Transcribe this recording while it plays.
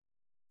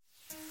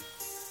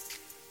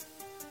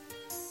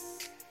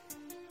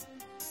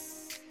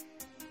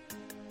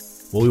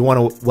Well, we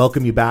want to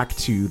welcome you back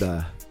to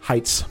the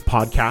Heights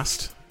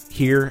podcast.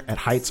 Here at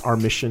Heights, our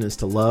mission is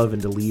to love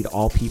and to lead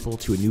all people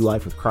to a new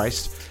life with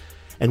Christ.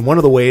 And one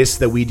of the ways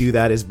that we do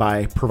that is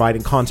by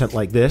providing content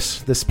like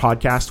this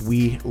podcast.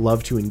 We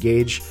love to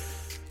engage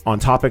on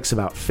topics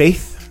about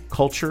faith,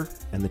 culture,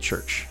 and the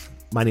church.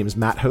 My name is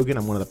Matt Hogan.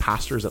 I'm one of the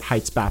pastors at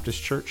Heights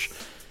Baptist Church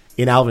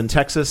in Alvin,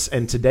 Texas.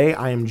 And today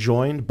I am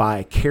joined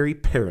by Cary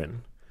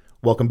Perrin.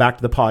 Welcome back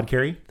to the pod,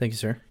 Cary. Thank you,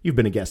 sir. You've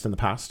been a guest in the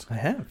past. I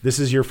have. This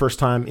is your first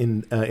time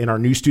in our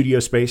new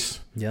studio space.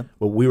 Yeah.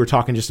 Well, we were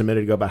talking just a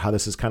minute ago about how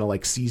this is kind of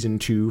like season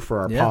 2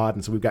 for our pod.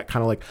 And so we've got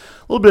kind of like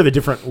a little bit of a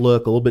different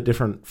look, a little bit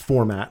different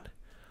format.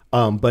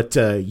 But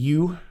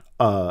you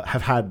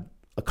have had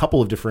a couple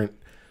of different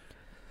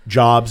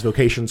jobs,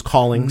 vocations,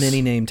 callings.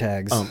 Many name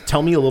tags.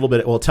 Tell me a little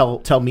bit. Well,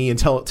 tell me and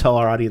tell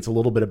our audience a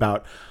little bit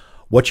about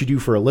what you do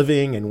for a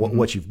living and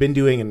what you've been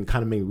doing and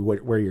kind of maybe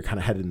where you're kind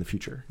of headed in the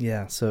future.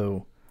 Yeah.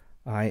 So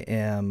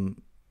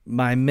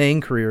my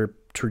main career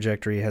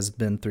trajectory has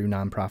been through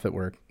nonprofit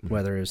work,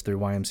 whether it's through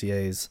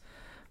YMCA's,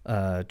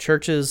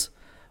 churches,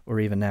 or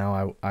even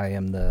now I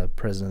am the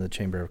president of the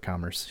Chamber of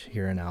Commerce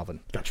here in Alvin.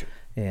 Gotcha.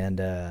 And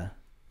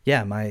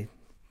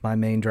my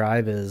main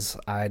drive is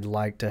I'd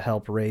like to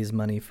help raise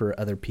money for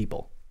other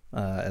people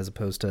as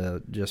opposed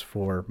to just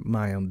for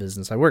my own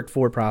business. I worked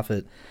for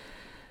profit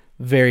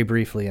very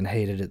briefly and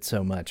hated it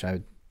so much.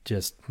 I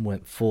just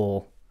went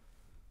full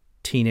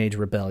teenage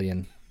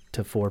rebellion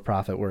to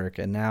for-profit work,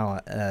 and now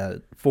at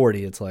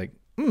 40 it's like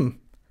I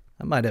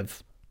might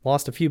have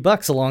lost a few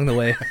bucks along the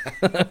way.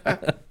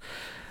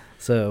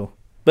 So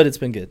but it's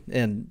been good,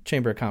 and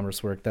Chamber of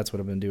Commerce work, that's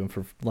what I've been doing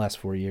for the last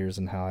 4 years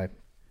and how I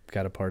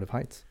got a part of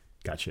Heights.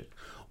 Gotcha.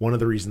 One of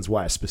the reasons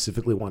why I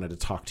specifically wanted to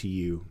talk to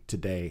you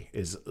today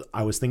is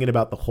I was thinking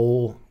about the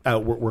whole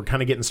we're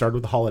kind of getting started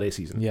with the holiday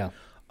season. Yeah.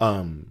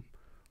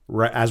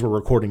 Right as we're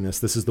recording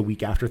this is the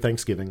week after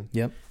Thanksgiving.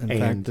 Yep. In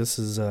fact, this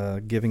is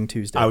Giving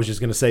Tuesday. I was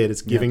just going to say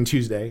it's Giving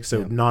Tuesday.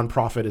 So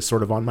nonprofit is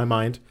sort of on my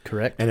mind.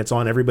 Correct. And it's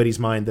on everybody's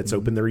mind that's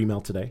opened their email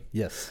today.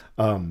 Yes.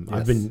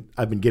 I've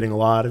been getting a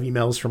lot of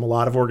emails from a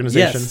lot of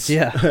organizations.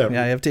 Yes. Yeah.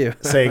 I have too.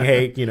 saying,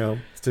 hey,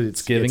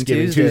 it's Giving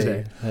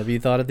Tuesday. Have you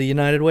thought of the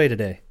United Way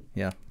today?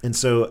 Yeah. And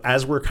so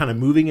as we're kind of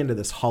moving into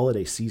this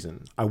holiday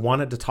season, I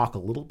wanted to talk a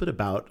little bit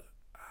about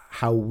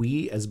how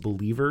we as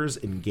believers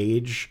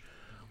engage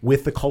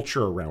with the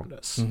culture around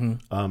us.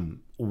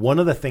 One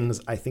of the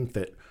things I think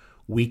that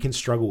we can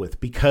struggle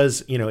with,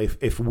 because,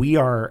 if we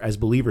are, as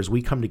believers,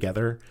 we come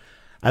together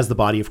as the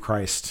body of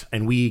Christ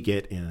and we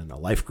get in a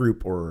life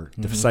group or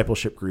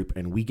discipleship group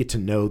and we get to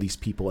know these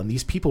people, and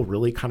these people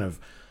really kind of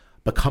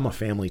become a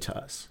family to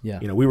us. Yeah.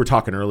 We were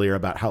talking earlier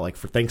about how, like,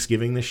 for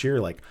Thanksgiving this year,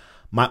 like,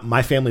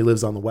 my family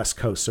lives on the West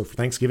Coast. So for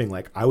Thanksgiving,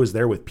 like, I was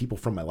there with people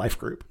from my life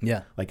group.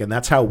 Yeah. Like, and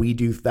that's how we've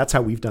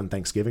done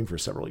Thanksgiving for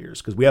several years,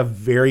 because we have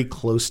very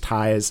close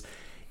ties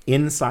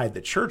inside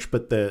the church.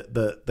 But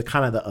the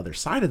kind of the other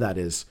side of that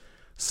is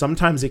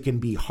sometimes it can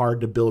be hard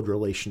to build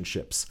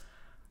relationships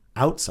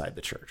outside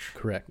the church.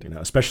 Correct.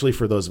 Especially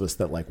for those of us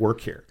that like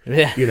work here.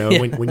 Yeah.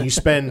 When you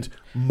spend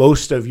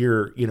most of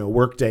your,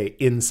 workday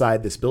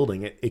inside this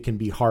building, it can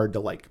be hard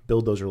to like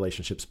build those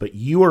relationships. But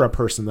you are a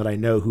person that I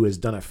know who has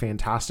done a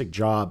fantastic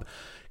job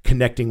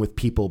connecting with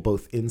people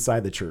both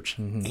inside the church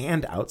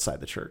and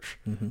outside the church.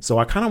 So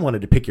I kind of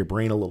wanted to pick your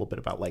brain a little bit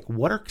about, like,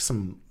 what are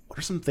some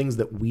things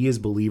that we as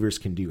believers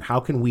can do?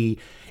 How can we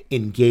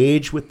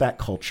engage with that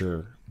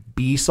culture,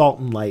 be salt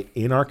and light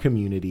in our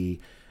community,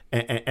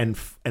 and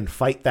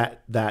fight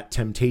that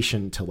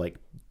temptation to, like,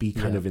 be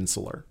kind of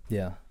insular?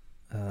 Yeah.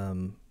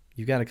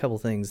 You've got a couple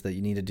things that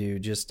you need to do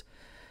just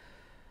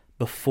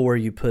before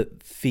you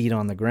put feet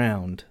on the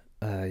ground.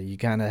 You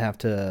kind of have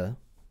to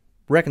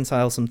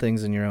reconcile some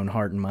things in your own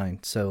heart and mind.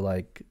 So,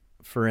 like,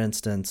 for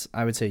instance,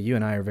 I would say you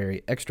and I are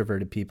very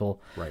extroverted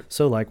people. Right.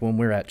 So, like, when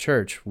we're at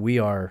church, we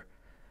are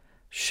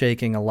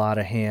shaking a lot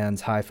of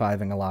hands,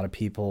 high-fiving a lot of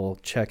people,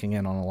 checking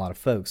in on a lot of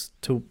folks.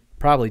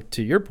 Probably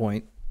to your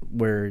point,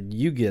 where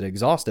you get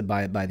exhausted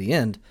by it by the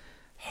end,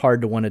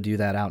 hard to want to do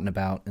that out and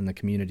about in the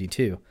community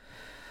too.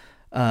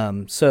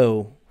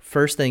 So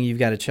first thing you've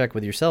got to check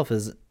with yourself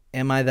is,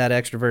 am I that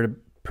extroverted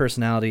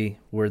personality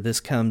where this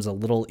comes a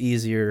little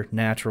easier,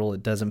 natural,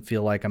 it doesn't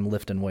feel like I'm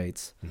lifting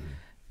weights?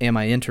 Am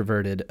I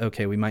introverted?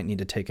 Okay, we might need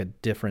to take a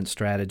different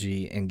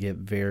strategy and get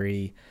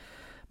very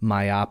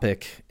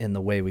myopic in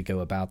the way we go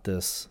about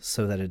this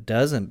so that it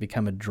doesn't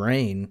become a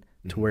drain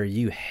to where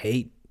you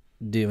hate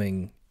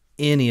doing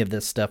any of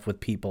this stuff with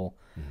people,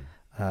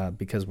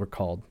 because we're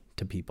called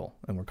to people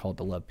and we're called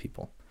to love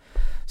people.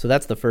 So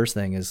that's the first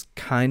thing, is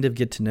kind of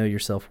get to know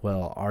yourself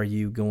well. Are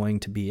you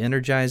going to be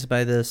energized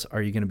by this?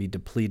 Are you going to be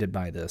depleted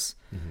by this?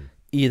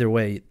 Either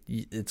way,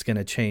 it's going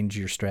to change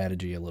your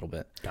strategy a little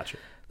bit. Gotcha.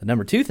 The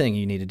number 2 thing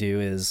you need to do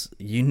is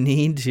you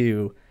need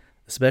to,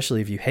 especially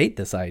if you hate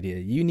this idea,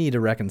 you need to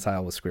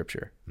reconcile with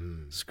Scripture.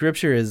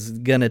 Scripture is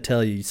going to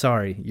tell you,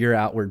 sorry, you're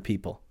outward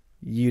people.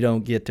 You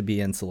don't get to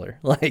be insular.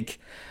 Like,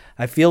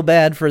 I feel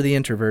bad for the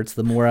introverts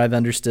the more I've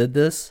understood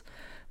this.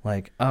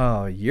 Like,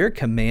 oh, you're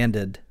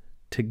commanded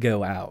to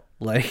go out.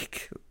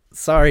 Like,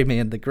 sorry,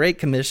 man, the Great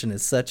Commission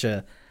is such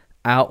a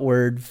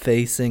outward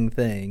facing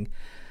thing.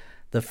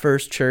 The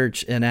first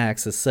church in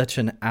Acts is such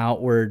an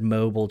outward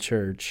mobile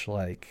church.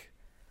 Like,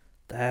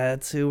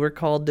 that's who we're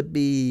called to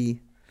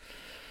be.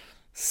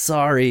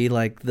 Sorry,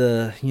 like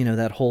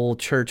that whole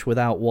church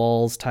without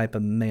walls type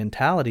of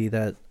mentality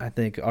that I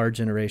think our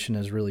generation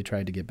has really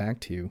tried to get back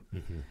to.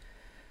 Mm-hmm.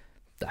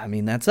 I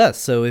mean, that's us.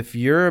 So if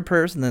you're a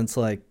person that's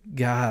like,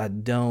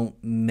 God, don't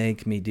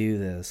make me do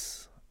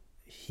this,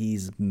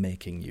 he's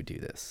making you do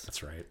this.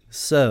 That's right.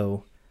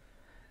 So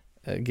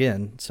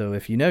again,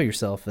 if you know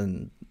yourself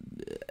and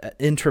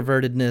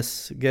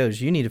introvertedness goes,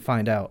 you need to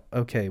find out,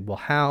 okay, well,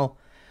 how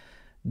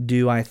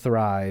do I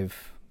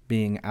thrive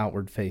being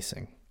outward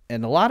facing?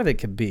 And a lot of it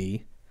could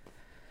be,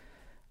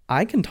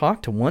 I can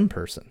talk to one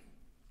person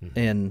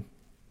and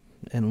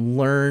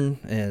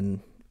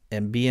learn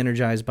and be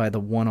energized by the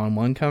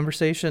one-on-one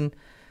conversation,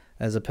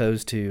 as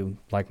opposed to,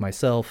 like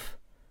myself,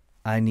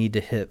 I need to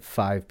hit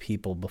 5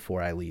 people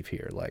before I leave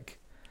here. Like,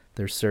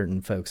 there's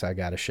certain folks I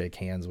got to shake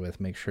hands with,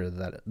 make sure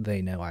that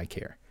they know I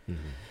care.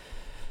 Mm-hmm.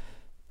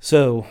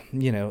 So,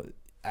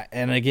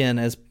 and again,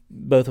 as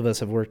both of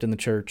us have worked in the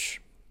church,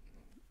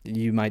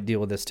 you might deal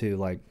with this too.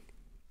 Like,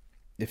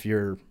 if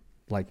you're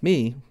like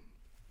me,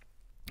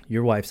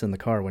 your wife's in the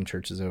car when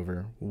church is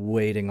over,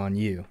 waiting on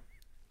you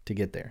to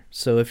get there.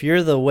 So if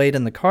you're the wait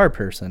in the car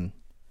person,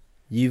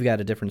 you've got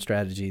a different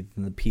strategy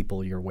than the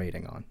people you're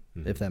waiting on,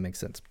 if that makes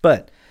sense.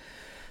 But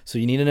so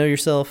you need to know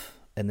yourself,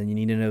 and then you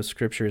need to know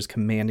Scripture is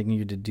commanding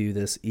you to do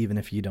this, even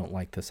if you don't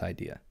like this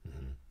idea.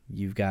 Mm-hmm.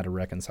 You've got to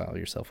reconcile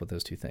yourself with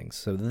those two things.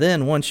 So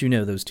then once you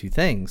know those two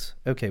things,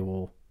 okay,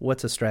 well,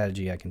 what's a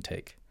strategy I can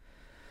take?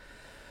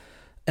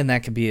 And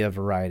that could be a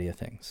variety of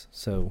things.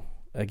 So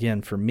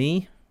again, for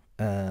me,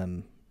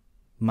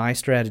 my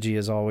strategy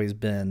has always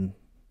been,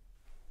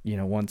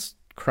 once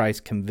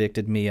Christ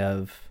convicted me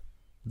of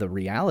the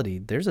reality,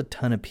 there's a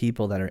ton of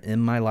people that are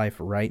in my life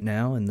right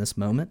now in this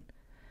moment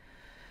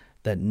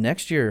that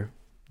next year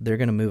they're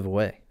going to move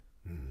away,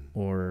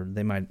 or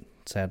they might,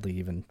 sadly,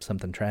 even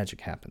something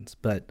tragic happens.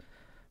 But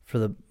for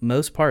the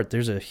most part,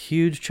 there's a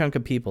huge chunk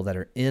of people that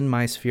are in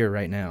my sphere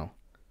right now.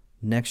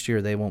 Next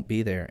year they won't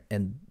be there,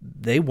 and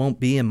they won't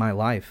be in my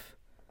life.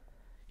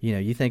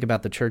 You think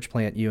about the church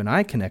plant you and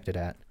I connected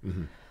at.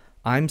 Mm-hmm.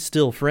 I'm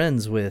still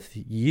friends with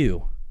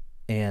you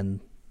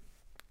and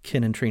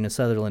Ken and Trina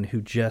Sutherland, who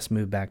just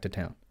moved back to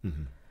town.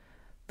 Mm-hmm.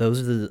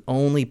 Those are the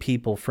only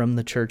people from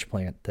the church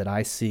plant that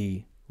I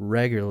see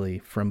regularly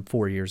from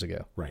 4 years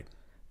ago. Right.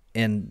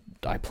 And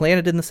I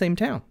planted in the same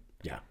town.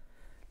 Yeah.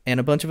 And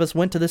a bunch of us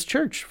went to this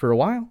church for a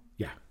while.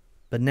 Yeah.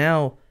 But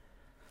now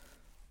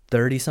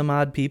 30 some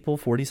odd people,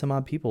 40 some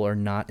odd people are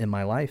not in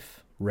my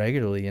life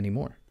regularly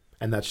anymore.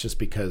 And that's just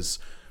because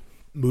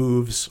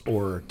moves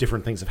or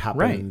different things have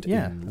happened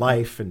in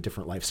life and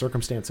different life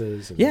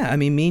circumstances. And yeah, I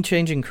mean, me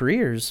changing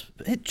careers,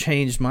 it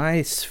changed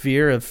my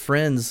sphere of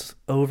friends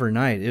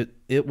overnight.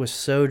 It was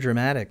so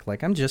dramatic.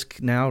 Like, I'm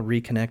just now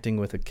reconnecting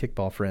with a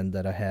kickball friend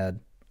that I had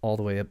all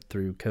the way up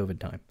through COVID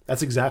time.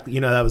 That's exactly,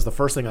 that was the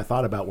first thing I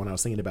thought about when I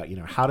was thinking about,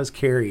 how does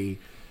Cary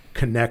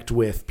connect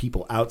with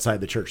people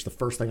outside the church? The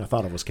first thing I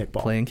thought of was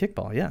kickball. Playing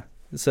kickball, yeah.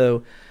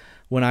 So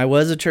when I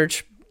was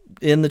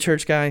in the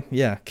church guy,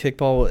 yeah,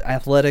 kickball,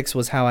 athletics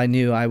was how I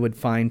knew I would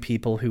find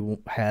people who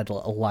had a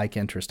like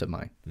interest of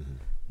mine. Mm-hmm.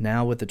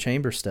 Now with the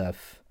chamber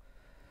stuff,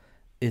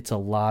 it's a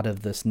lot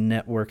of this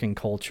networking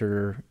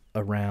culture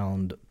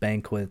around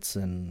banquets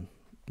and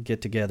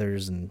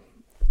get-togethers, and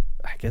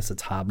I guess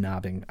it's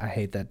hobnobbing. I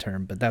hate that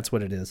term, but that's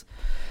what it is.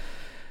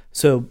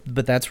 So,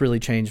 but that's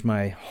really changed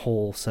my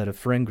whole set of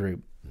friend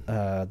group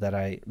that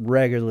I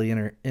regularly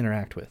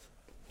interact with.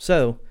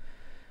 So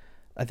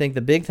I think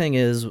the big thing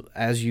is,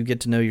 as you get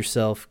to know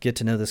yourself, get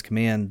to know this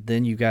command,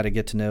 then you got to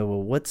get to know,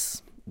 well,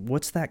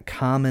 what's that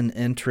common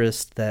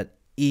interest that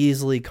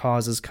easily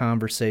causes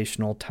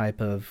conversational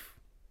type of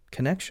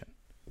connection?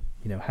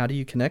 How do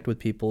you connect with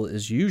people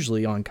is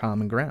usually on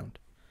common ground.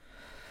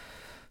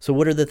 So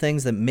what are the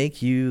things that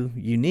make you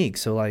unique?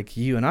 So like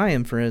you and I,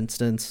 for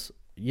instance,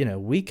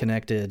 we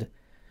connected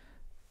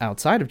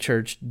outside of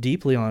church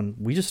deeply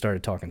we just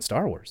started talking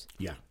Star Wars.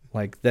 Yeah.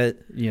 Like that,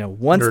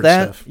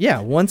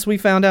 once we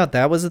found out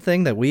that was a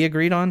thing that we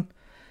agreed on,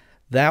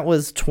 that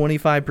was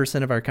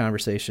 25% of our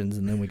conversations,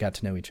 and then we got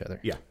to know each other.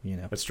 Yeah,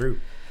 that's true.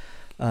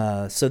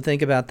 So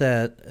think about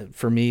that.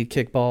 For me,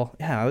 kickball,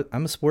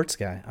 I'm a sports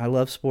guy. I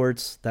love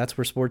sports. That's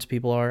where sports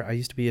people are. I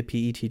used to be a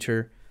PE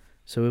teacher,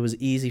 so it was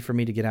easy for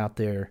me to get out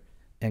there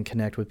and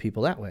connect with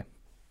people that way.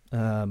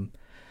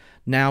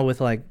 Now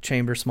with like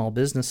chamber small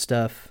business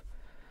stuff,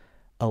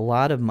 a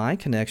lot of my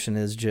connection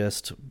is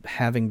just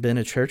having been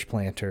a church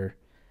planter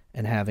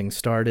and having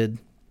started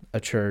a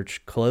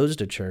church,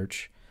 closed a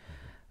church.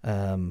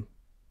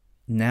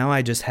 Now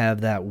I just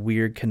have that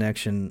weird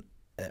connection,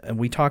 and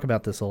we talk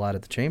about this a lot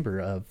at the chamber,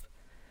 of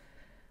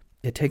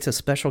it takes a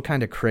special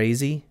kind of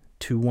crazy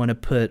to want to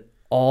put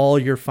all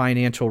your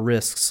financial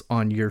risks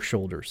on your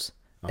shoulders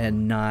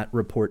and not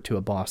report to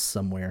a boss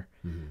somewhere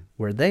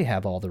where they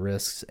have all the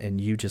risks and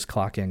you just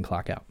clock in,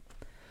 clock out.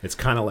 It's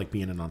kind of like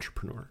being an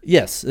entrepreneur.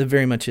 Yes, it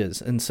very much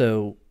is. And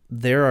so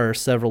there are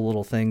several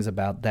little things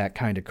about that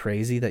kind of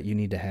crazy that you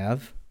need to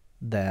have,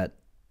 that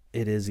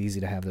it is easy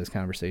to have those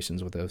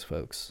conversations with those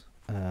folks,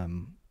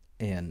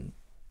 and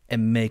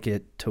make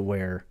it to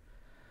where,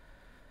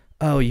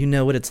 oh, you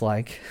know what it's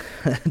like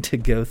to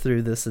go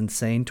through this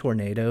insane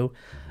tornado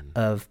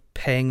of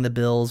paying the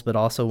bills, but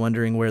also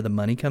wondering where the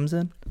money comes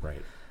in.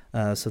 Right.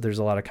 So there's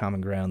a lot of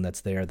common ground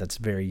that's there that's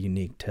very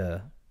unique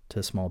to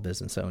small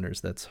business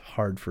owners. That's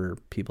hard for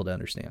people to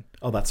understand.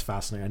 Oh, that's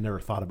fascinating. I never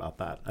thought about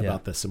that,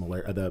 about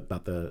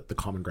the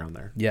common ground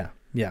there. Yeah.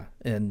 Yeah.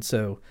 And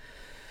so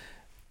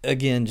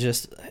again,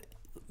 just,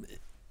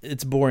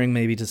 it's boring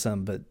maybe to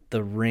some, but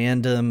the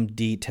random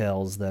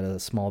details that a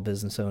small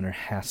business owner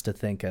has to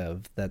think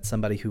of, that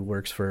somebody who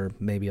works for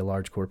maybe a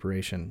large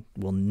corporation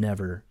it'll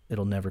never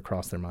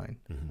cross their mind.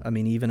 Mm-hmm. I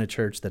mean, even a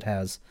church that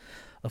has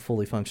a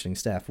fully functioning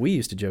staff. We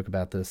used to joke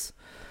about this,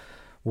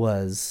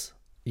 was,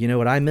 you know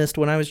what I missed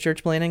when I was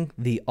church planning?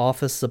 The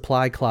office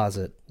supply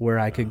closet where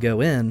I could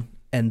go in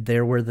and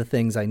there were the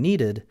things I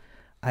needed.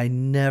 I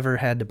never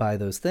had to buy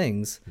those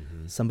things.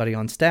 Mm-hmm. Somebody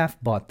on staff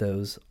bought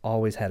those,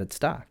 always had it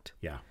stocked.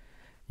 Yeah.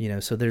 You know,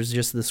 so there's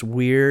just this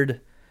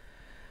weird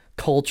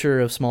culture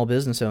of small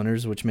business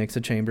owners, which makes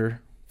a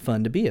chamber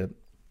fun to be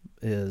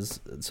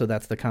so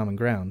that's the common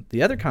ground.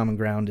 The other common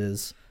ground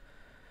is,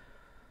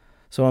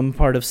 so I'm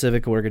part of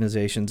civic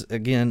organizations.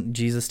 Again,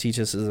 Jesus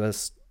teaches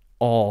us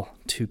all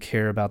to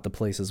care about the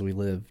places we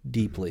live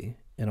deeply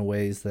in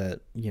ways that,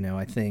 you know,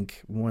 I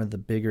think one of the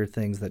bigger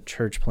things that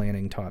church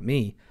planning taught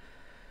me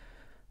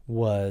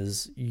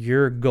was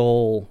your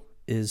goal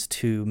is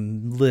to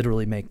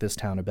literally make this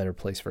town a better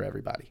place for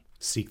everybody.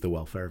 Seek the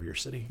welfare of your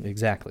city.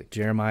 Exactly.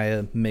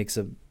 Jeremiah makes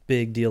a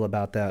big deal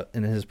about that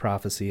in his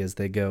prophecy as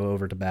they go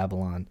over to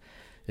Babylon,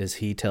 is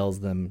he tells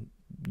them,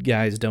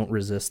 guys, don't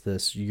resist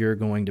this. You're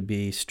going to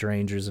be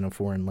strangers in a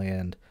foreign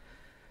land.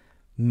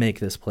 Make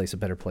this place a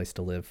better place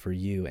to live for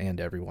you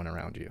and everyone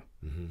around you.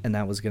 Mm-hmm. And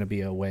that was going to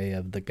be a way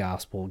of the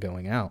gospel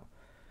going out,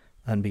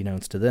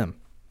 unbeknownst to them.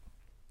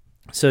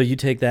 So you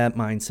take that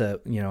mindset,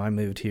 you know, I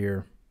moved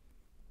here,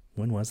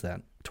 when was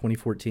that?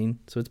 2014.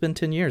 So it's been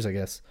 10 years, I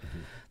guess,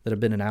 that I've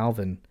been in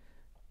Alvin.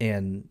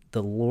 And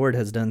the Lord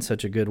has done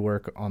such a good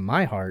work on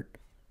my heart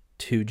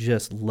to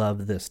just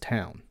love this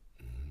town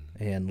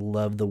and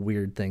love the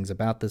weird things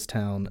about this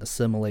town,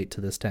 assimilate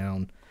to this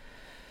town.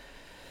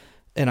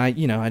 And I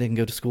didn't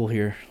go to school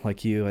here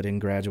like you. I didn't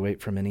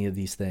graduate from any of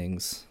these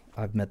things.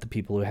 I've met the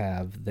people who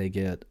have. They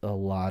get a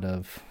lot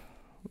of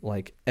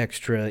like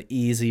extra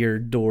easier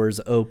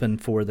doors open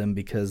for them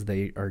because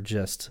they are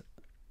just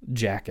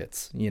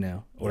jackets, you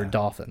know, or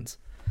dolphins.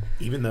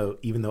 Even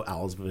though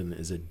Alvin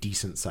is a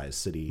decent sized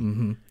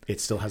city, it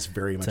still has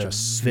very much a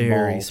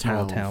very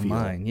small town feel.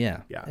 mind.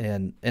 Yeah.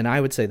 And I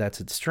would say that's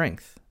its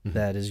strength.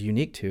 That is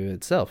unique to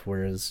itself.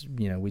 Whereas,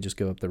 you know, we just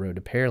go up the road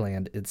to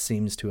Pearland, it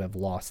seems to have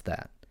lost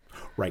that.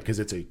 Right, because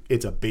it's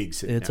a big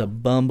city. It's now a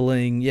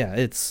bumbling,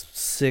 it's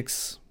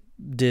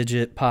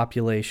 6-digit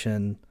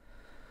population,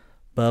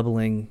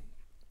 bubbling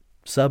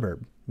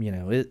suburb. You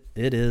know, it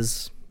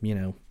is, you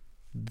know,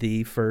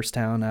 the first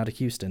town out of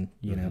Houston.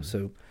 You know,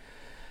 so.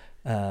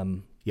 I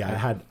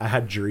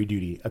had jury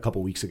duty a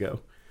couple weeks ago.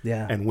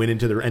 Yeah, and went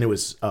into and it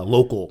was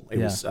local. It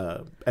was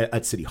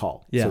at City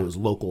Hall. Yeah. So it was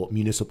local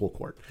municipal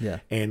court. Yeah,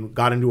 and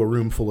got into a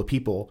room full of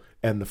people.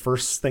 And the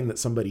first thing that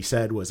somebody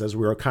said was, as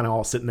we were kind of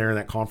all sitting there in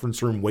that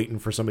conference room waiting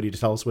for somebody to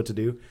tell us what to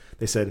do,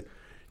 they said,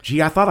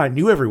 "Gee, I thought I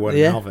knew everyone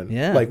in Alvin."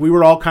 Yeah, like we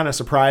were all kind of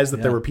surprised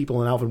that there were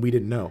people in Alvin we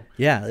didn't know.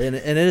 Yeah, and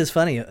it is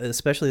funny,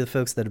 especially the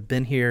folks that have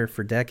been here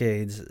for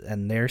decades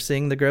and they're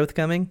seeing the growth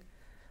coming.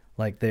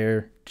 Like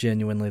they're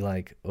genuinely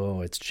like, oh,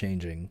 it's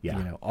changing. Yeah.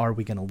 You know, are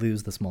we going to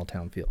lose the small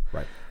town feel?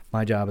 Right.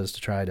 My job is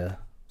to try to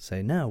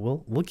say, no,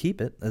 we'll keep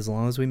it as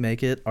long as we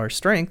make it our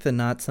strength and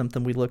not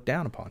something we look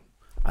down upon.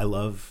 I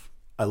love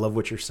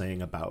what you're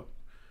saying about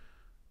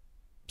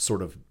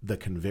sort of the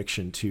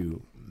conviction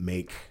to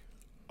make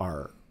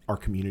our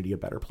community a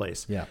better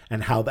place. Yeah.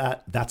 And how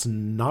that's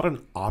not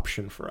an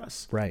option for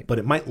us. Right. But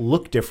it might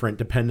look different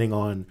depending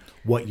on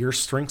what your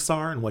strengths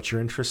are and what your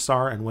interests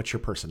are and what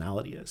your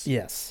personality is.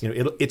 Yes. You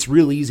know, it's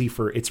real easy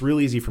for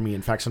me.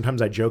 In fact,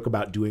 sometimes I joke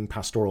about doing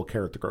pastoral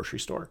care at the grocery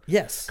store.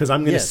 Yes. Because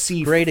I'm going to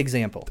see great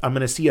example. I'm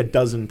going to see a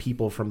dozen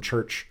people from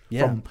church.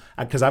 Yeah.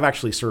 Because I've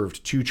actually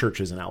served 2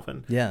 churches in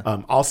Alvin. Yeah.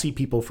 I'll see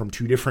people from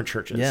 2 different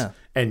churches. Yeah.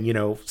 And, you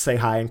know, say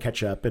hi and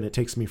catch up. And it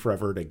takes me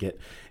forever to get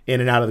in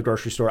and out of the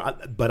grocery store.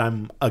 But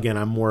I'm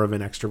more of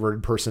an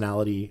extroverted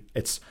personality.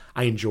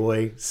 I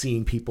enjoy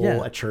seeing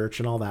people at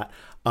church and all that.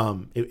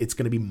 It's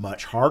going to be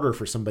much harder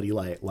for somebody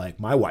like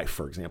my wife,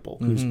 for example,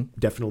 who's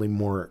definitely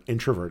more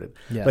introverted.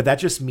 Yeah. But that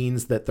just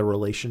means that the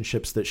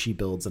relationships that she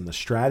builds and the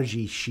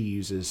strategy she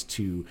uses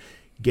to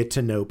get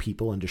to know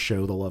people and to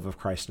show the love of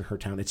Christ in her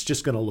town, it's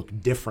just going to look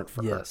different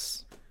for her.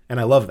 And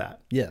I love that.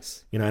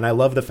 Yes. You know, and I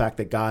love the fact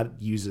that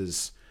God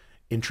uses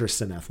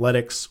interests in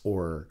athletics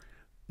or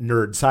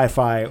nerd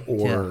sci-fi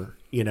or,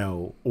 you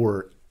know,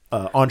 or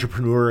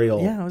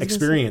entrepreneurial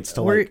experience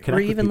to like connect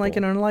or even with like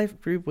in people. our life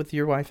group with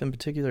your wife in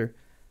particular.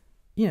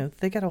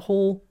 they got a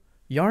whole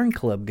yarn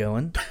club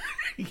going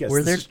Yes,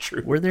 where this is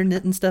true. where they're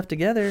knitting stuff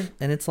together.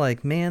 And it's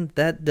like, man,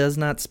 that does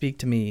not speak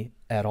to me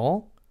at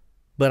all.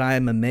 But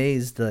I'm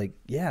amazed, like,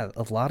 yeah,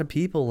 a lot of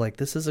people, like,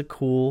 this is a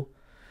cool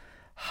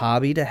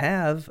hobby to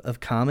have of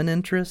common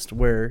interest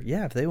where,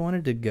 yeah, if they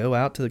wanted to go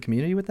out to the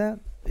community with that,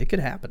 it could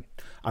happen.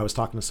 I was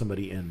talking to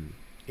somebody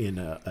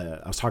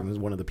I was talking to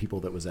one of the people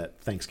that was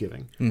at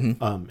Thanksgiving,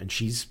 and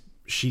she's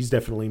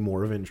definitely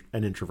more of an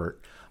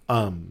introvert.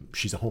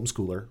 She's a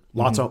homeschooler,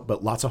 lots of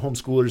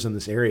homeschoolers in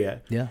this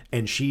area. Yeah.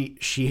 And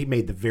she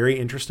made the very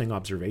interesting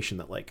observation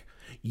that, like,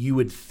 you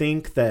would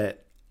think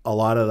that a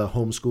lot of the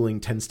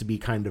homeschooling tends to be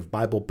kind of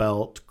Bible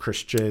Belt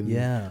Christian.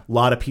 Yeah. A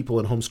lot of people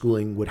in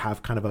homeschooling would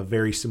have kind of a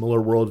very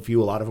similar worldview.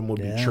 A lot of them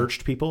would be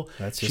churched people.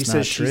 That's she just says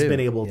not she's true. been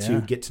able to Yeah.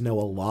 get to know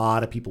a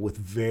lot of people with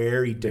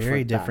very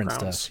different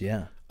backgrounds. stuff.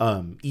 Yeah.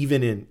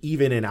 Even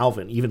in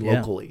Alvin, even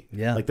locally.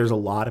 Yeah. Like, there's a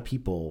lot of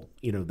people,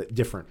 that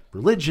different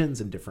religions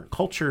and different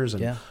cultures.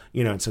 And,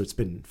 and so it's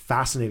been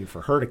fascinating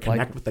for her to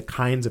connect with the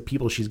kinds of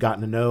people she's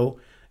gotten to know,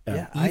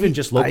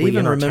 just locally. I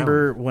even in our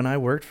remember town. when I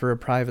worked for a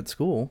private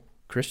school,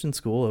 Christian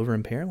school over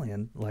in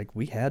Pearland, like,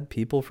 we had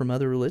people from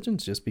other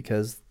religions just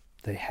because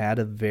they had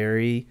a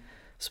very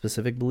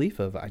specific belief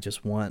of, I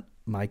just want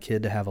my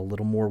kid to have a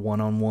little more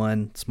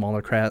one-on-one,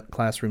 smaller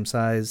classroom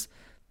size.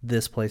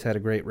 This place had a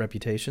great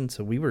reputation,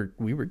 so we were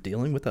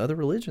dealing with other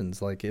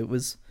religions. Like, it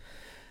was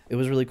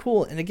really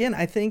cool. And again,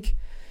 I think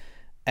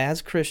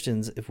as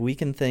Christians, if we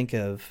can think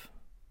of,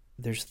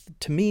 there's,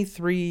 to me,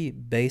 3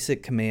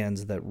 basic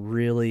commands that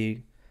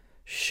really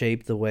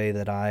shape the way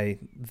that I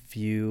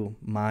view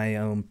my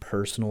own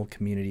personal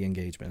community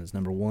engagement. Is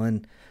number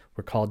 1,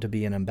 we're called to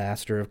be an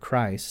ambassador of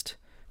Christ.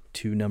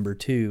 To number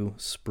 2,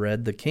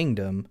 spread the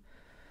kingdom.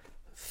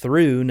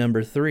 Through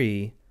number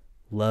 3,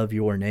 love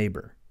your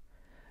neighbor.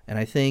 And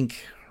I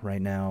think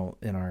right now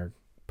in our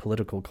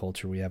political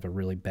culture, we have a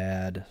really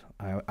bad,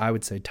 I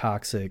would say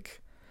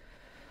toxic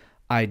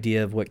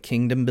idea of what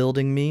kingdom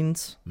building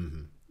means.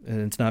 Mm-hmm.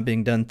 And it's not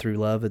being done through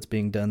love. It's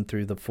being done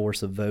through the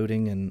force of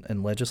voting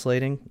and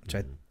legislating, which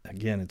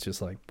again, it's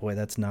just like, boy,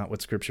 that's not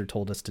what Scripture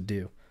told us to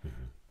do.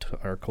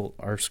 Mm-hmm.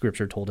 Our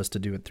Scripture told us to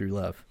do it through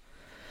love.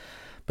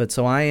 But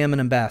so I am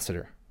an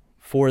ambassador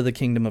for the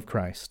kingdom of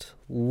Christ,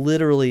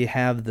 literally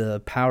have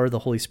the power of the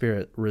Holy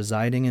Spirit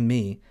residing in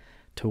me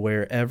to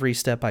where every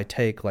step I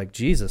take, like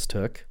Jesus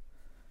took,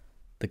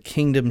 the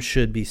kingdom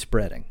should be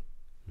spreading.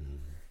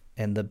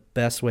 And the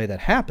best way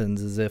that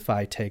happens is if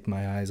I take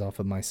my eyes off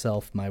of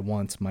myself, my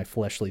wants, my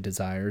fleshly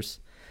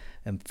desires,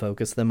 and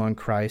focus them on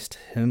Christ,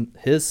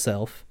 his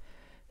self,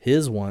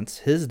 his wants,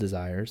 his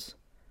desires.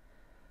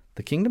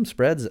 The kingdom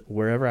spreads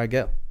wherever I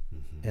go,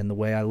 and the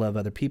way I love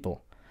other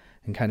people.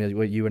 And kind of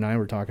what you and I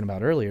were talking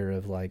about earlier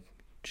of, like,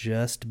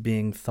 just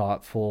being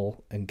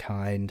thoughtful and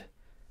kind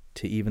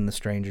to even the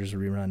strangers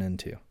we run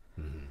into,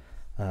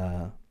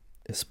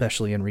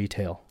 especially in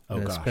retail,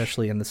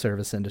 especially in the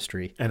service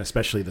industry. And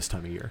especially this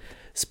time of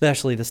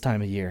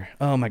year.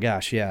 Oh my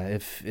gosh, yeah.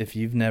 If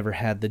you've never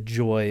had the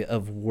joy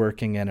of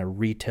working in a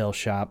retail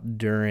shop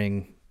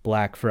during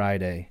Black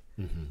Friday,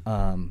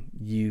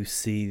 you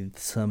see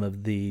some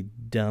of the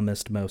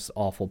dumbest, most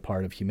awful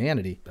part of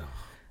humanity,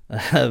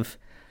 of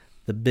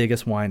the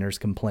biggest whiners,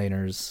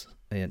 complainers,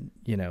 and,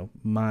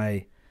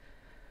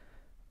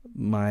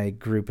 my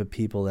group of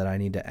people that I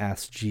need to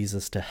ask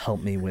Jesus to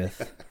help me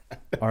with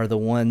are the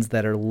ones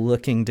that are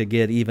looking to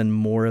get even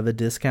more of a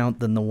discount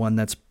than the one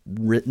that's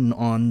written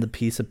on the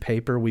piece of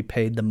paper we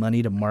paid the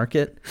money to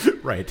market.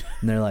 Right.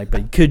 And they're like,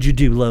 but could you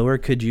do lower?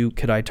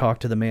 Could I talk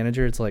to the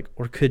manager? It's like,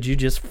 or could you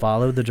just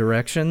follow the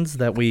directions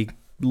that we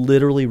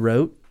literally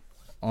wrote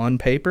on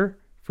paper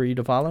for you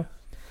to follow?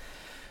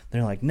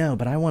 They're like, no,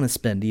 but I want to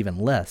spend even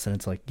less. And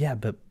it's like, yeah,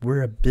 but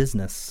we're a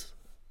business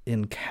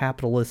in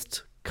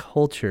capitalist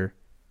culture.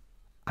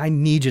 I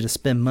need you to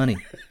spend money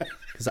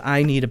because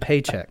I need a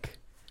paycheck.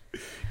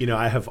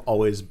 I have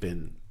always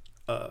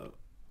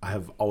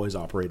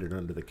operated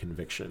under the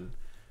conviction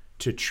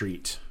to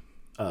treat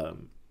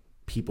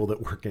people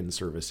that work in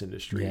service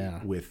industry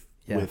with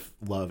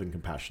love and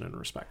compassion and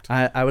respect.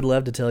 I would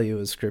love to tell you it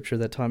was Scripture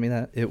that taught me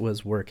that. It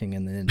was working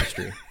in the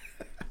industry.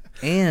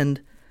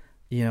 And,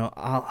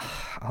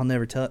 I'll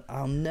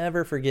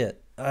never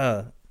forget.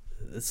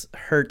 This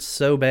hurts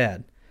so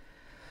bad.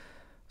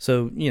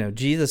 So,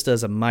 Jesus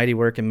does a mighty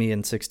work in me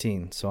in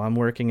 16. So I'm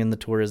working in the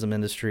tourism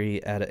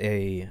industry at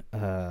a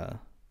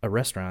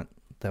restaurant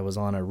that was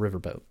on a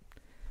riverboat,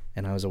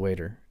 and I was a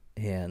waiter.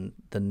 And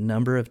the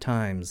number of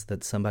times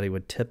that somebody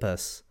would tip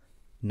us,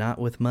 not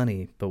with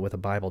money, but with a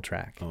Bible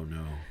tract. Oh, no.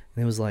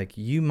 And it was like,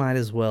 you might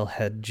as well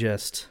had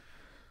just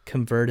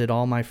converted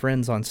all my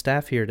friends on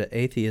staff here to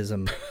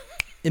atheism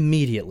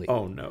immediately.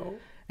 Oh, no.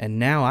 And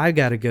now I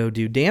got to go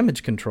do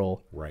damage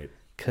control. Right.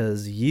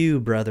 Because you,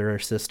 brother or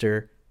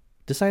sister,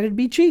 decided to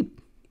be cheap.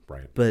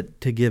 Right.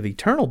 But to give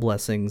eternal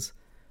blessings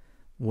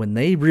when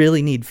they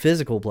really need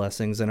physical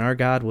blessings, and our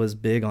God was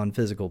big on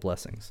physical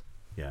blessings.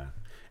 Yeah.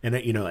 And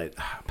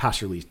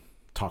Pastor Lee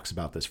talks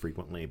about this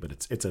frequently, but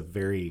it's a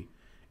very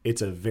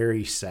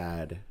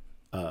sad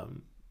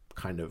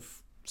kind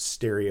of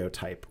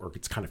stereotype, or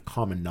it's kind of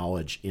common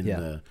knowledge in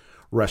the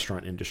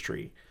restaurant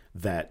industry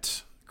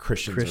that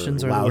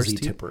Christians are the lousy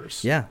worst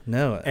tippers. Yeah,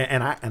 no.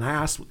 And I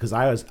asked, because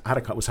I was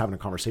having a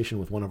conversation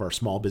with one of our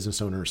small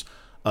business owners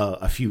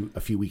a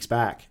few weeks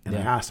back, and I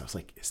asked, I was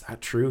like, "Is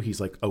that true?" He's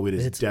like, "Oh,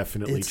 it's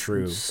definitely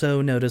true.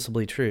 So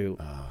noticeably true."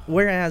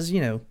 Whereas,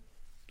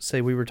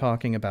 say we were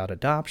talking about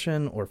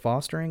adoption or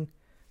fostering,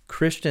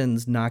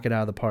 Christians knock it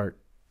out of the park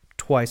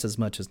twice as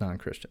much as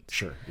non-Christians.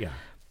 Sure, yeah.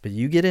 But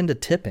you get into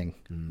tipping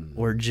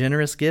or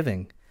generous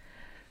giving,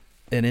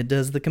 and it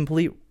does the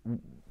complete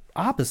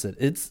opposite.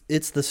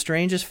 It's the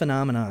strangest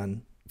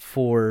phenomenon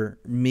for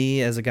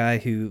me as a guy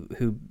who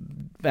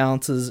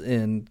balances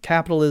in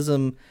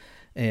capitalism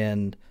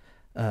and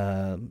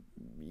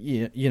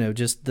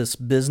just this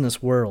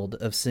business world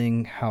of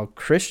seeing how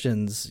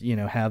Christians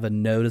have a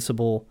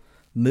noticeable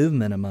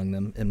movement among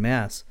them en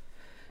masse.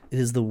 It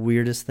is the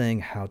weirdest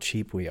thing how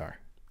cheap we are.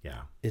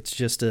 Yeah. It's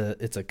just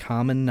it's a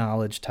common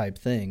knowledge type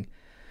thing.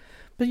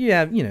 But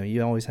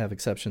you always have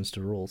exceptions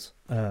to rules.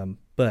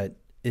 But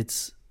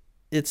it's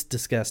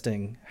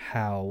disgusting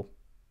how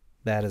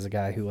that, as a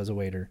guy who was a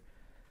waiter,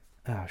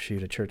 a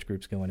church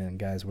group's going in,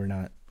 guys, we're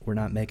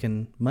not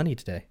making money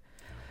today.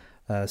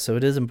 So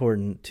it is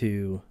important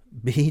to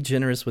be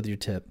generous with your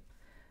tip.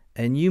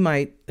 And you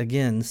might,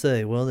 again,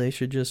 say, well, they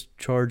should just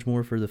charge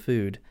more for the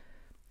food.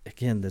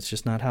 Again, that's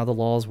just not how the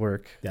laws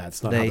work. Yeah,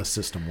 it's not how the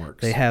system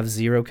works. They have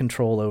zero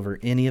control over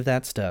any of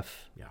that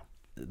stuff. Yeah.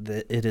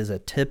 It is a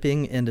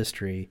tipping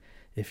industry.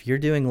 If you're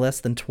doing less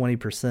than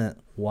 20%,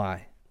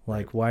 why?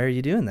 Why are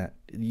you doing that?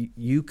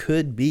 You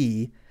could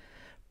be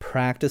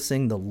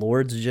practicing the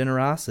Lord's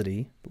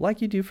generosity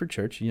like you do for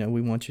church.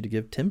 We want you to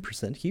give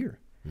 10% here.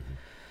 Mm-hmm.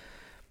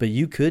 But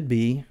you could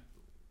be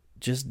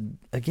just,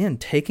 again,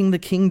 taking the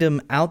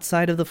kingdom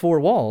outside of the four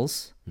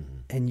walls,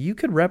 and you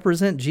could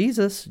represent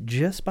Jesus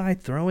just by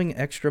throwing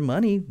extra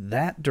money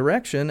that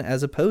direction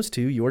as opposed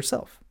to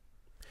yourself.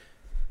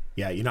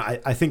 Yeah,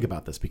 I think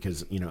about this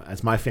because,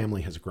 as my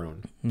family has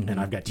grown, and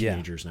I've got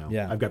teenagers now.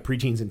 Yeah. I've got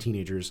preteens and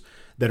teenagers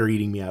that are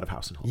eating me out of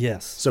house and home.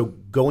 Yes. So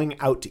going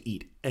out to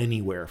eat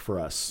anywhere for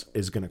us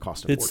is going to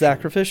cost a fortune. It's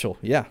sacrificial,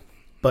 yeah.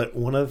 But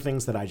one of the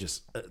things that I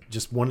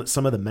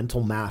some of the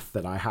mental math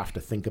that I have to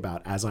think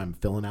about as I'm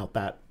filling out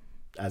that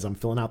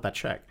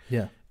check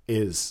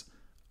is,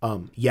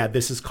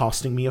 this is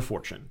costing me a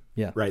fortune.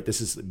 Yeah. Right. This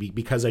is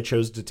because I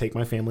chose to take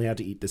my family out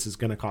to eat. This is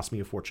going to cost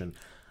me a fortune.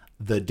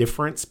 The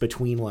difference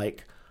between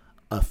like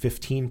a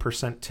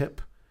 15%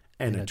 tip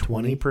and a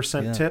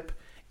 20% tip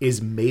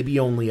is maybe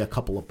only a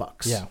couple of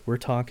bucks. Yeah, we're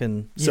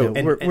talking.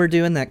 We're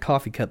doing that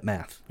coffee cup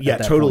math. Yeah,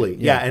 totally.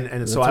 Yeah,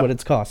 and that's so what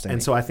it's costing.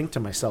 And so I think to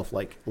myself,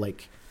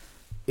 like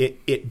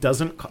it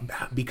doesn't,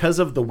 because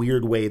of the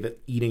weird way that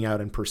eating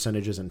out and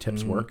percentages and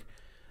tips work.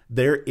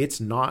 It's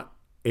not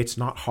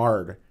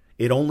hard.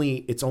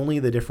 It's only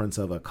the difference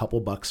of a couple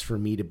bucks for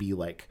me to be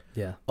like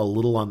a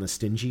little on the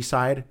stingy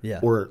side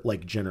or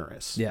like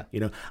generous. Yeah.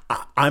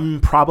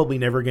 I'm probably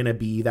never going to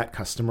be that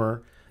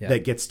customer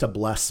that gets to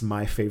bless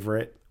my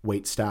favorite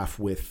wait staff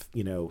with,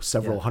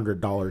 several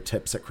 $100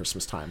 tips at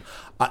Christmas time.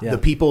 The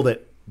people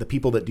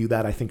that do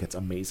that, I think it's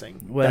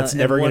amazing. Well, that's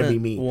never going to be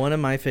me. One of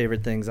my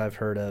favorite things I've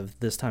heard of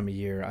this time of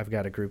year, I've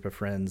got a group of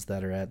friends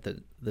that are at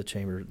the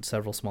chamber,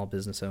 several small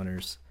business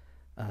owners.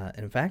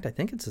 In fact, I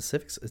think it's a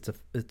civics.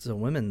 It's a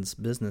women's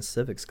business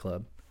civics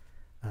club,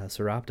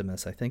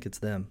 Seroptimus. I think it's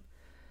them.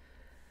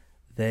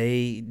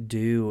 They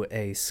do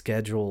a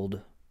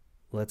scheduled,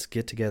 let's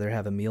get together,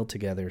 have a meal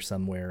together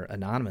somewhere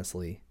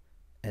anonymously,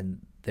 and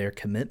their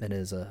commitment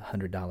is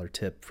 $100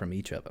 tip from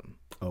each of them.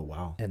 Oh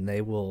wow! And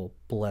they will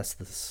bless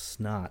the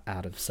snot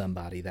out of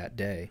somebody that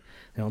day.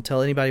 They don't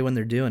tell anybody when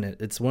they're doing it.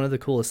 It's one of the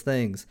coolest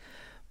things.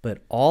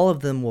 But all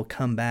of them will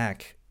come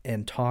back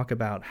and talk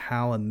about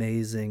how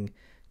amazing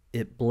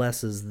it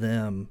blesses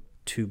them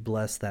to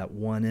bless that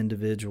one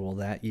individual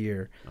that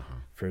year,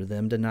 for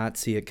them to not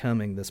see it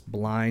coming, this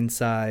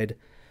blindside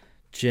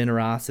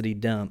generosity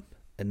dump,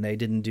 and they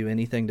didn't do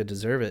anything to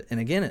deserve it. And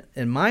again,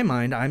 in my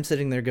mind, I'm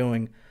sitting there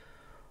going,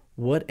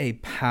 what a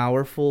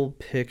powerful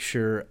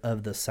picture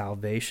of the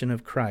salvation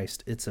of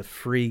Christ. It's a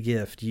free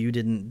gift. You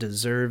didn't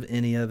deserve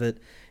any of it.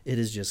 It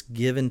is just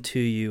given to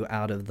you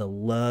out of the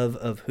love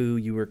of who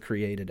you were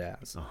created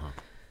as.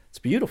 It's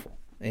beautiful.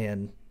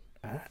 And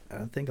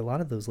I think a lot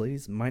of those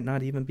ladies might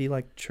not even be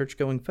like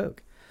church-going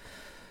folk.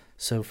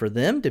 So for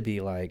them to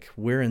be like,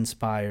 we're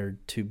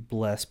inspired to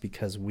bless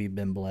because we've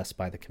been blessed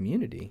by the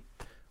community,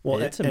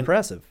 it's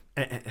impressive.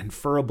 And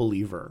for a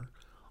believer,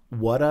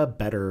 what a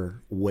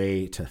better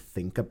way to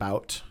think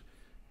about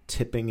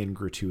tipping and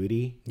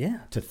gratuity. Yeah.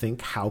 To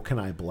think, how can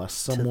I bless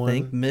someone? To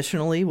think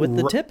missionally with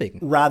the tipping.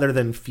 Rather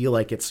than feel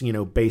like it's,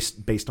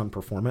 based on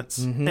performance.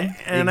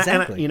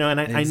 Exactly.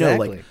 I know,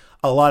 like,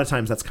 a lot of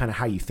times that's kind of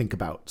how you think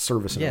about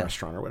service in a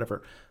restaurant or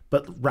whatever.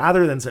 But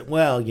rather than say,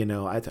 well,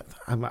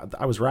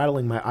 I was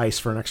rattling my ice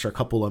for an extra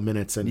couple of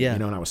minutes and,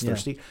 and I was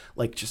thirsty.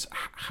 Like, just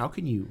how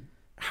can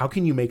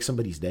you make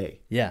somebody's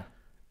day? Yeah.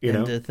 You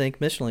know? To think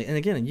missionally. And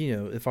again,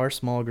 if our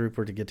small group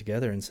were to get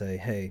together and say,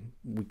 hey,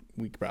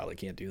 we probably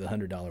can't do the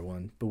 $100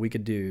 one, but we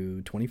could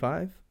do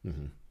 25.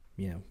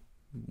 Mm-hmm.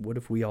 What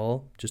if we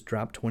all just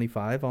drop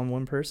 25 on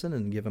one person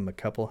and give them a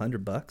couple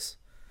 $100?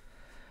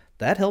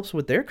 That helps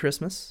with their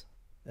Christmas.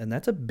 And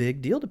that's a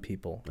big deal to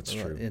people. That's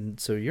true.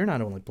 And so you're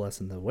not only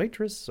blessing the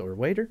waitress or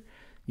waiter,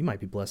 you might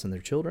be blessing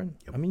their children.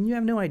 Yep. I mean, you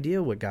have no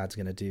idea what God's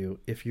going to do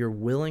if you're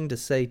willing to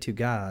say to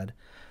God,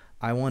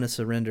 I want to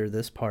surrender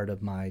this part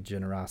of my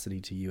generosity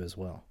to you as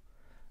well,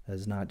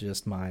 as not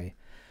just my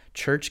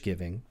church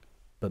giving,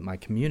 but my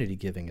community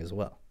giving as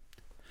well.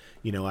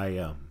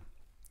 I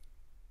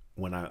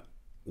when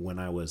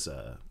I was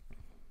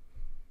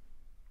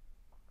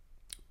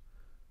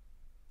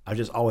I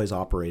just always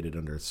operated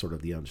under sort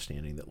of the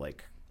understanding that,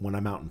 like, when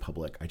I'm out in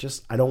public,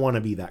 I don't want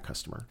to be that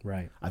customer.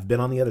 Right. I've been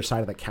on the other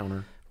side of the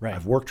counter. Right.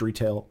 I've worked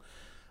retail.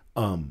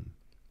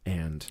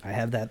 And I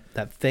have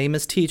that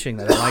famous teaching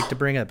that I like to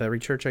bring up every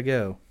church I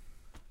go.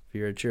 If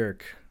you're a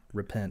jerk,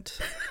 repent.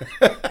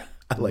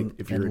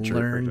 if you're a jerk,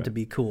 learn repent. to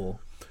be cool.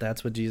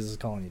 That's what Jesus is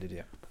calling you to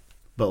do.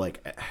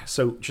 But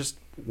so just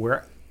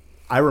where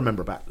I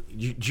remember back,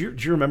 do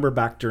you remember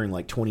back during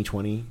like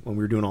 2020 when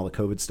we were doing all the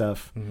COVID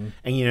stuff, mm-hmm.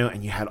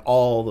 and you had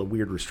all the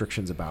weird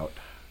restrictions about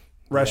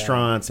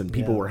restaurants, and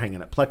people were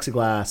hanging at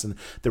plexiglass, and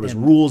there was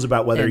rules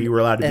about whether you were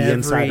allowed to be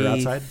inside or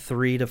outside.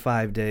 3 to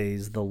 5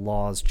 days, the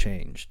laws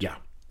changed. Yeah.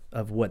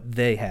 Of what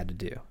they had to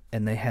do,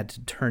 and they had to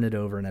turn it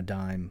over in a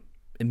dime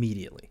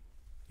immediately.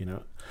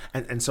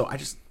 And so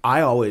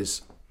I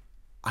always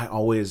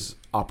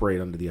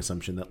operate under the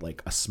assumption that,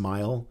 like, a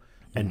smile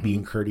and mm-hmm.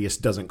 being courteous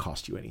doesn't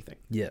cost you anything.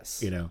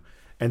 Yes.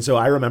 And so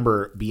I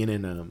remember being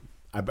in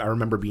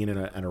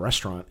a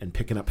restaurant and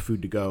picking up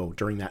food to go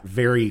during that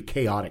very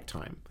chaotic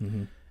time,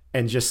 mm-hmm.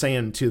 and just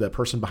saying to the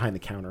person behind the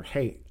counter,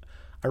 hey,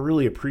 I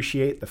really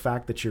appreciate the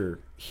fact that you're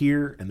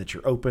here and that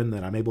you're open,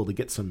 that I'm able to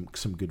get some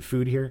good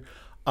food here.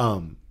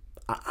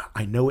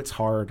 I know it's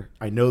hard.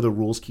 I know the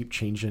rules keep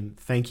changing.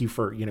 Thank you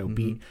for,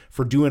 mm-hmm.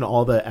 for doing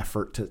all the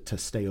effort to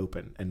stay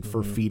open and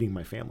for mm-hmm. feeding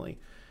my family.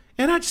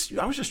 And I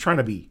was just trying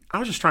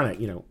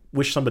to,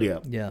 wish somebody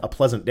a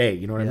pleasant day.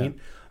 You know what I mean?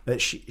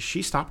 That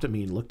she stopped at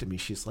me and looked at me.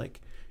 She's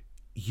like,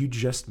 you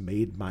just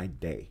made my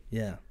day.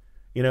 Yeah.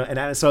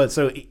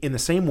 So in the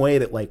same way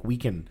that, like, we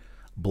can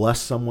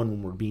bless someone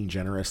when we're being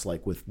generous,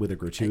 like with a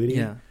gratuity.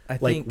 Yeah. I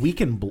think we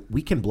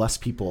can bless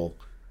people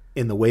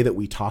in the way that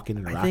we talk and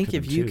interact. I think with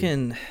if them you too.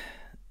 can,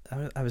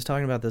 I was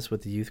talking about this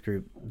with the youth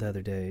group the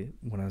other day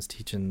when I was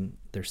teaching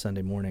their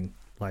Sunday morning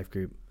life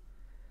group.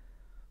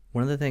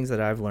 One of the things that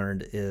I've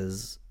learned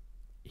is,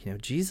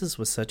 Jesus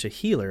was such a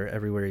healer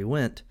everywhere he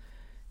went.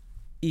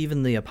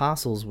 Even the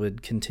apostles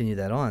would continue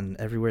that on.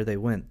 Everywhere they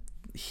went,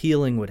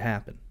 healing would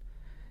happen.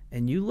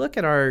 And you look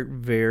at our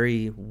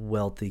very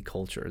wealthy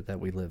culture that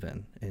we live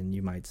in, and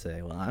you might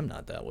say, well, I'm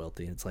not that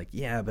wealthy. It's like,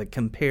 yeah, but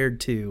compared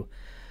to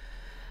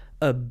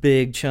a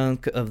big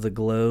chunk of the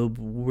globe,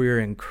 we're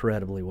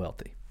incredibly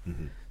wealthy.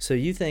 Mm-hmm. So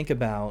you think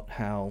about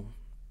how,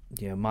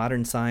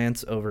 modern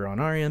science over on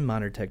our end,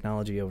 modern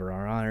technology over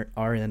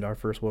our end, our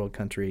first world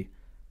country,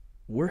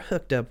 we're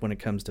hooked up when it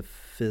comes to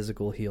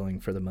physical healing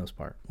for the most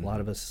part. Mm-hmm. A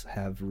lot of us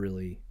have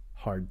really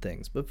hard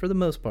things, but for the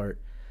most part,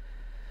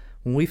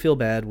 when we feel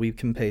bad, we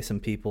can pay some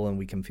people and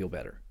we can feel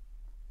better.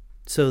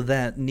 So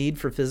that need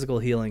for physical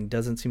healing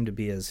doesn't seem to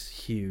be as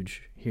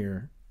huge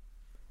here.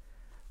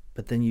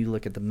 But then you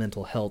look at the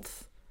mental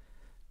health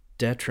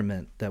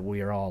detriment that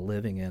we are all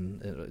living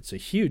in. It's a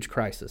huge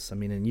crisis. I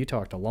mean, and you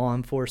talk to law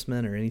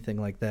enforcement or anything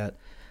like that,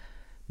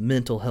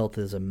 mental health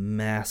is a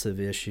massive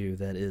issue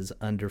that is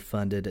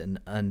underfunded and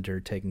under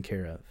taken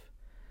care of.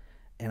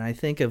 And I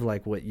think of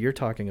like what you're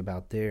talking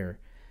about there,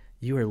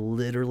 you are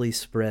literally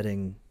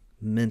spreading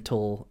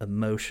mental,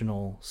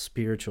 emotional,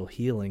 spiritual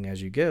healing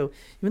as you go,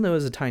 even though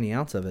it's a tiny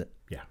ounce of it.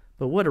 Yeah.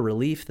 But what a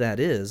relief that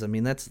is. I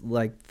mean, that's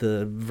like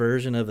the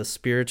version of a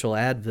spiritual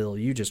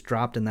Advil you just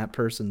dropped in that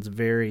person's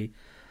very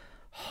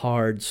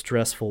hard,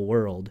 stressful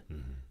world,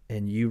 mm-hmm.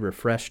 and you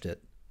refreshed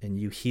it and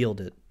you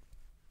healed it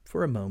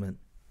for a moment.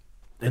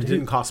 And it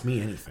didn't cost me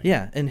anything.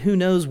 Yeah, and who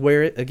knows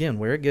where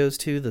it goes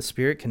to. The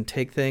Spirit can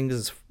take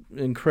things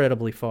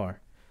incredibly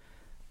far.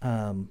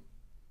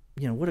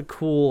 What a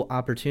cool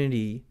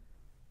opportunity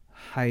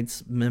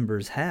Heights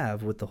members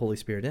have with the Holy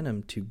Spirit in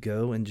them to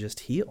go and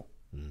just heal.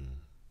 Mm.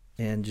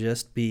 And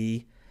just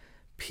be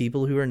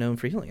people who are known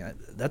for healing.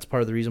 That's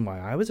part of the reason why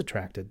I was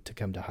attracted to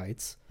come to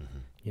Heights.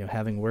 Mm-hmm.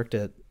 Having worked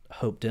at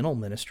Hope Dental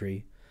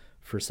Ministry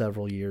for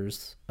several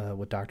years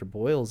with Dr.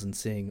 Boyles and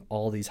seeing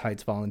all these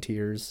Heights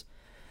volunteers.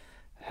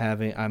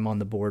 I'm on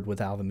the board with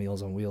Alvin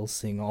Meals on Wheels,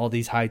 seeing all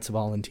these Heights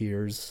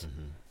volunteers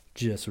mm-hmm.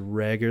 just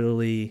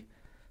regularly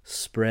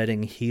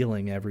spreading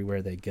healing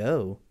everywhere they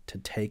go to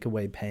take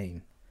away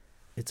pain.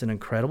 It's an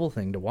incredible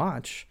thing to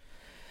watch.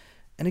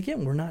 And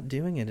again, we're not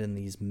doing it in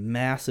these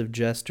massive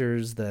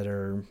gestures that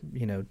are,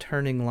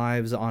 turning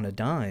lives on a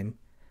dime,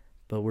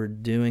 but we're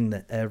doing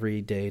the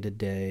every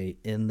day-to-day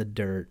in the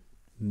dirt,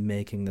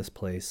 making this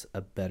place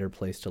a better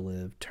place to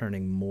live,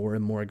 turning more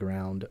and more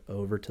ground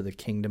over to the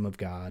kingdom of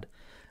God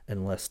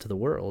and less to the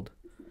world.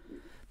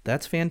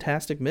 that's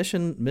fantastic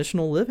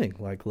missional living.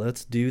 Like,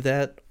 let's do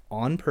that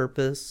on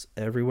purpose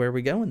everywhere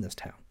we go in this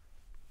town.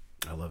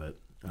 I love it.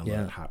 I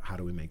love it. How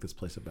do we make this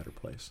place a better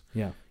place?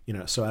 Yeah.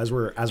 So as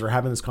we're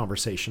having this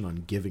conversation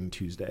on Giving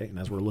Tuesday, and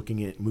as we're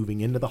looking at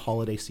moving into the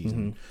holiday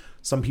season,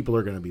 some people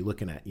are going to be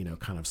looking at,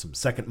 kind of some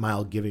second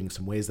mile giving,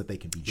 some ways that they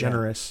can be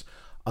generous.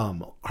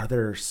 Are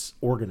there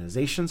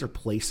organizations or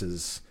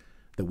places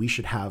that we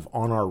should have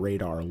on our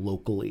radar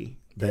locally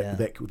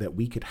that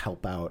we could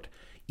help out,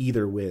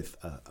 either with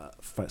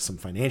some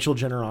financial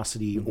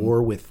generosity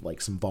or with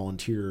like some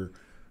volunteer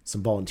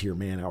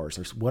man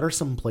hours? What are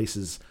some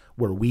places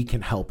where we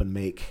can help and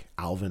make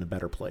Alvin a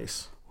better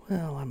place?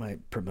 Well, I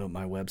might promote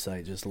my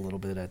website just a little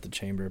bit at the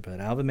chamber, but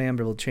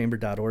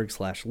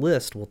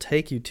alvinmandervillechamber.org/list will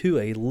take you to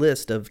a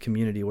list of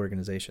community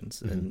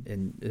organizations,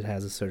 and it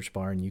has a search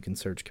bar, and you can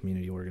search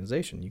community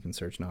organization, you can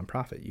search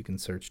nonprofit, you can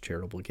search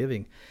charitable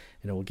giving,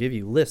 and it will give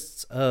you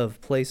lists of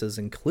places,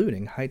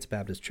 including Heights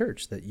Baptist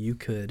Church, that you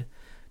could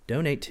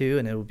donate to,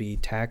 and it will be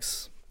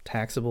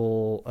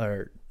taxable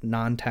or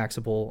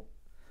non-taxable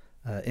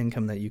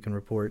income that you can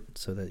report,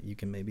 so that you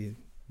can maybe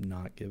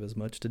not give as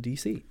much to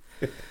DC.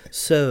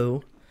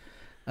 So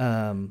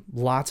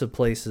lots of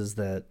places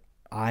that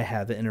I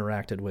have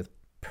interacted with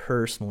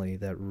personally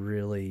that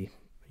really,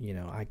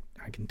 I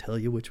can tell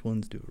you which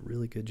ones do a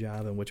really good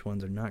job and which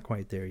ones are not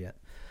quite there yet.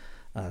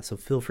 So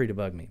feel free to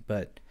bug me.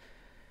 But,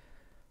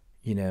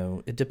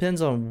 it depends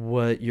on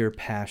what you're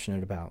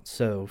passionate about.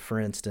 So, for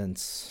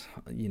instance,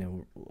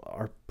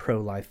 our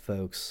pro-life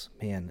folks,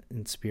 man,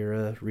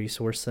 Inspira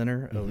Resource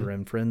Center over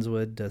in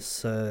Friendswood does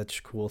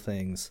such cool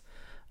things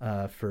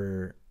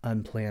for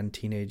unplanned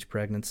teenage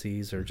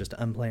pregnancies or just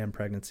unplanned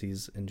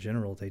pregnancies in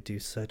general. They do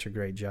such a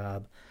great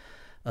job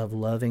of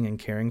loving and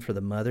caring for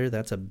the mother.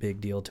 That's a big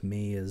deal to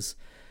me, is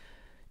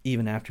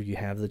even after you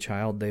have the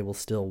child, they will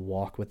still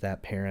walk with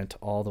that parent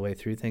all the way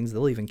through things.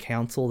 They'll even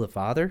counsel the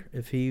father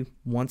if he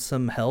wants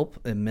some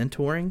help and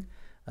mentoring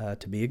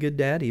to be a good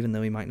dad, even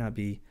though he might not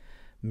be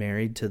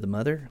married to the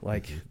mother.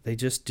 Like, they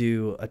just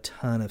do a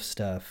ton of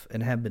stuff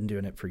and have been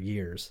doing it for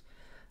years.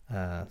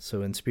 So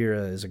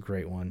Inspira is a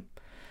great one.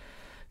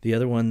 The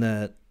other one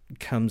that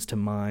comes to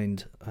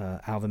mind,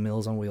 Alvin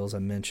Meals on Wheels, I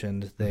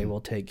mentioned. They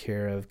will take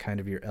care of kind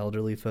of your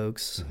elderly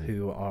folks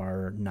who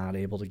are not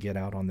able to get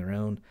out on their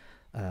own.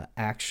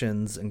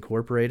 Actions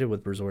Incorporated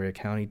with Brazoria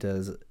County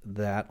does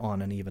that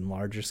on an even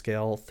larger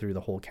scale through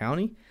the whole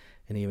county,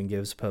 and even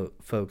gives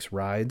folks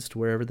rides to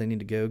wherever they need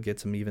to go,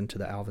 gets them even to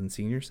the Alvin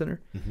Senior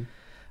Center.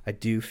 I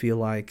do feel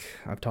like,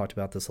 I've talked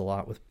about this a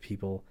lot with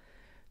people,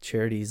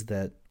 charities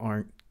that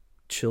aren't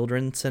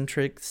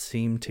children-centric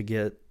seem to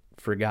get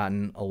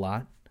forgotten a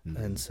lot.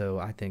 And so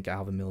I think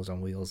Alvin Meals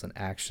on Wheels and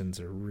Actions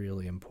are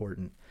really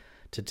important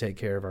to take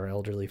care of our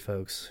elderly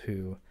folks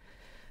who,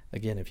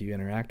 again, if you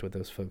interact with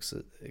those folks,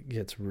 it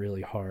gets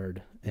really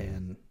hard,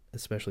 and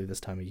especially this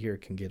time of year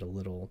can get a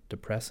little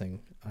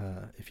depressing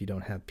if you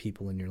don't have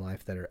people in your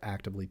life that are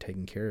actively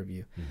taking care of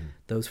you.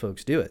 Those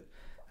folks do it.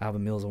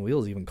 Alvin Meals on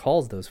Wheels even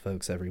calls those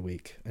folks every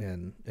week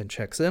and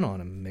checks in on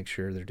them and makes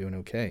sure they're doing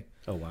okay.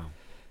 Oh, wow.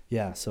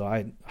 Yeah, so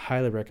I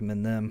highly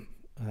recommend them.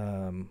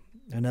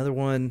 Another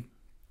one,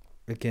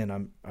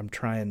 again, I'm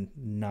trying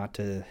not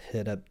to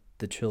hit up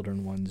the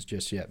children ones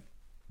just yet.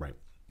 Right.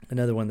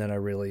 Another one that I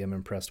really am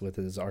impressed with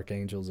is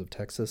Archangels of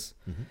Texas.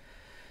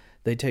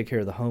 They take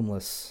care of the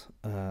homeless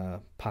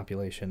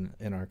population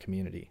in our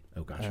community.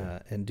 Oh,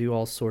 gotcha. And do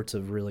all sorts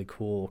of really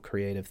cool,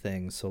 creative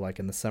things. So, like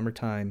in the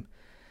summertime,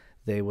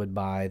 they would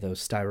buy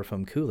those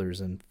styrofoam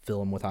coolers and fill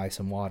them with ice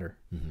and water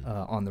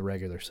on the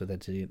regular, so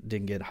that they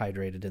didn't get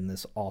hydrated in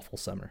this awful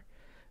summer.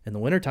 In the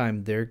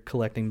wintertime, they're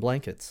collecting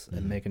blankets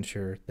and making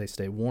sure they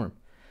stay warm.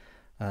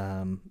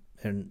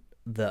 And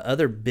the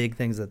other big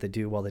things that they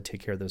do while they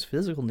take care of those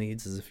physical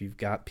needs is, if you've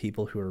got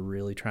people who are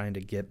really trying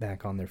to get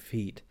back on their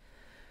feet,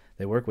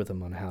 they work with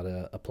them on how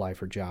to apply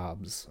for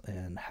jobs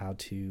and how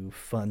to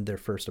fund their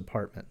first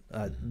apartment.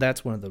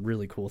 That's one of the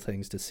really cool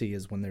things to see,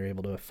 is when they're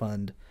able to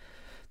fund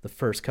the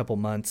first couple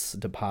months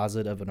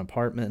deposit of an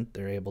apartment.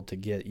 They're able to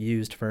get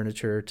used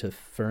furniture to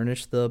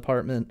furnish the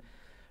apartment.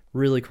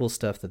 Really cool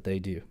stuff that they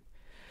do.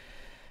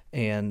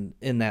 And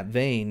in that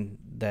vein,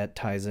 that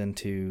ties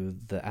into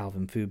the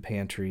Alvin Food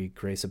Pantry.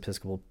 Grace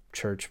Episcopal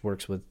Church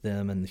works with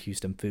them and the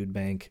Houston Food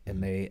Bank,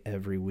 and they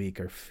every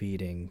week are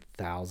feeding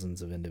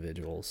thousands of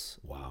individuals.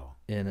 Wow.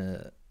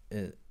 And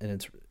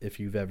it's, if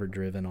you've ever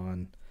driven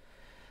on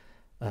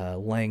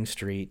Lang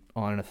Street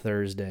on a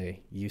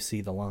Thursday, you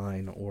see the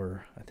line,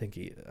 or I think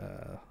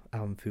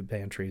Alvin Food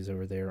Pantry is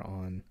over there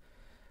on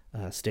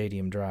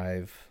Stadium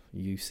Drive.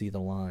 You see the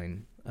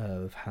line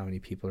of how many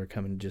people are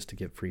coming just to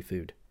get free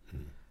food.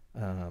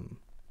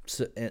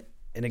 So,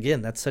 and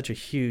again, that's such a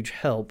huge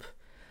help,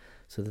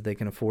 so that they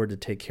can afford to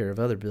take care of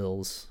other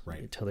bills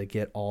until they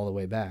get all the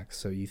way back.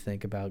 So you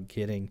think about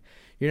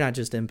you're not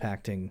just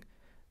impacting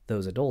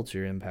those adults,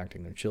 you're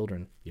impacting their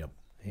children. Yep.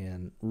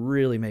 And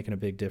really making a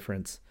big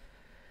difference.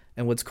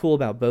 And what's cool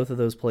about both of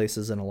those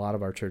places and a lot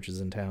of our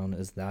churches in town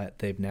is that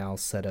they've now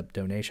set up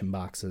donation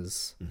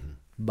boxes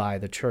by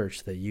the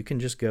church that you can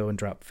just go and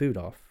drop food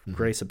off.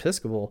 Grace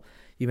Episcopal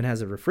even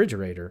has a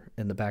refrigerator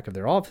in the back of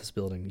their office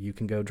building. You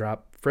can go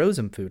drop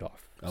frozen food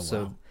off. Oh,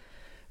 wow.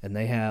 And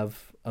they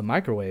have a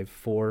microwave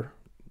for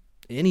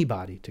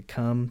anybody to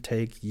come,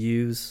 take,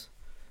 use,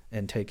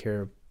 and take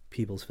care of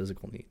people's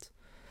physical needs.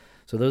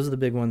 So those are the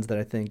big ones that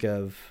I think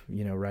of,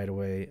 right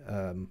away.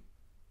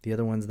 The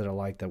other ones that I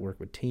like that work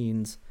with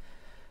teens,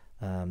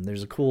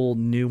 there's a cool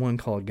new one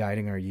called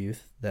Guiding Our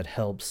Youth that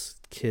helps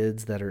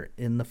kids that are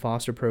in the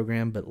foster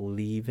program but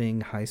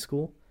leaving high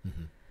school.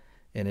 Mm-hmm.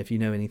 And if you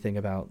know anything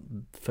about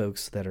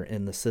folks that are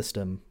in the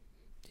system,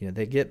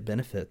 they get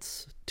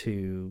benefits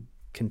to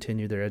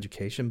continue their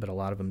education, but a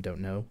lot of them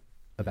don't know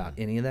about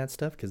any of that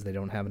stuff because they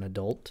don't have an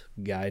adult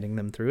guiding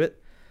them through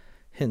it.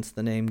 Hence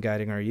the name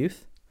Guiding Our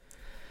Youth.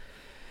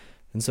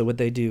 And so what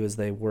they do is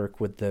they work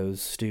with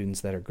those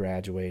students that are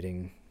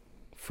graduating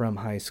from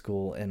high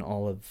school and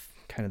all of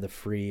kind of the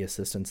free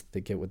assistance that they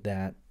get with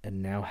that,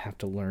 and now have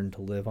to learn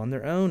to live on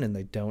their own, and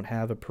they don't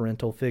have a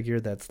parental figure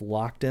that's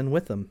locked in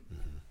with them.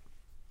 Mm-hmm.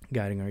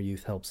 Guiding Our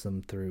Youth helps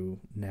them through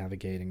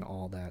navigating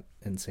all that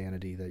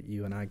insanity that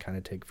you and I kind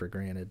of take for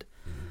granted,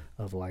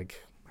 of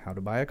like how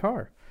to buy a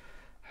car,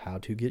 how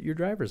to get your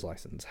driver's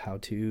license, how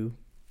to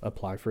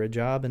apply for a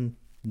job and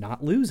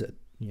not lose it,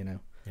 Yeah,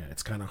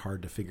 it's kind of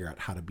hard to figure out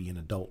how to be an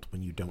adult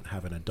when you don't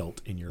have an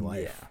adult in your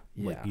life.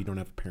 Yeah. Like you don't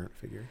have a parent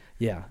figure.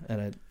 Yeah,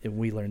 and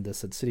we learned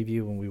this at City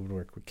View when we would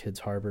work with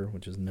Kids Harbor,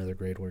 which is another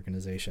great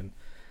organization.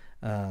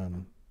 I'll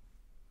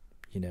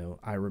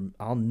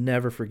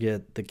never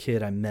forget the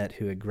kid I met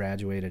who had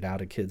graduated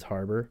out of Kids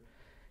Harbor,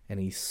 and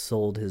he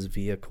sold his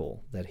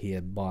vehicle that he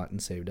had bought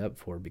and saved up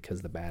for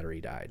because the battery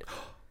died.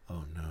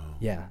 Oh, no.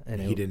 Yeah.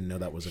 And he didn't know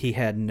that was he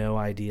had no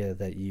idea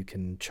that you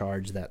can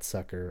charge that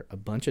sucker a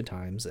bunch of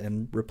times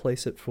and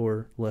replace it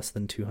for less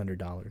than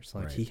 $200.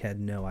 Like, He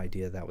had no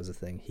idea that was a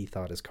thing. He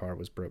thought his car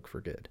was broke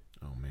for good.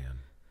 Oh,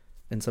 man.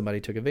 And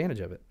somebody took advantage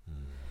of it.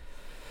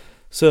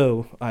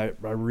 So I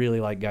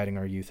really like Guiding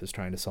Our Youth is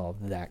trying to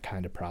solve that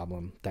kind of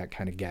problem, that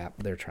kind of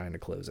gap. They're trying to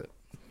close it.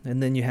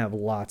 And then you have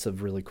lots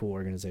of really cool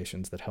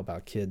organizations that help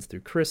out kids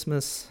through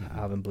Christmas.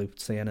 Alvin Blue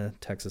Santa,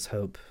 Texas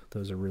Hope.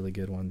 Those are really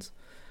good ones.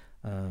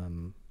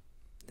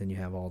 Then you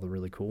have all the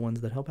really cool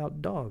ones that help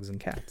out dogs and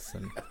cats.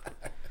 And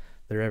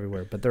they're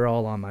everywhere. But they're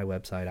all on my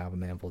website,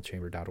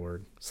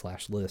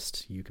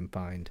 alvinmanvillechamber.org/list. You can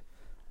find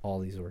all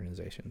these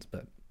organizations.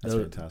 But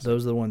those are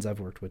the ones I've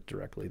worked with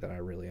directly that I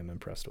really am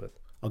impressed with.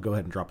 I'll go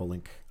ahead and drop a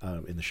link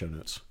in the show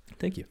notes.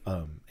 Thank you.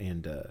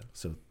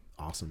 So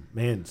awesome,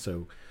 man.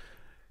 So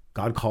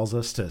God calls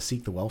us to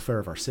seek the welfare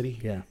of our city,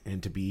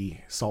 and to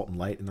be salt and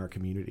light in our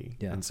community.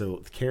 Yeah. And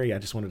so, Cary, I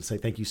just wanted to say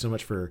thank you so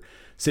much for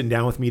sitting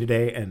down with me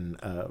today and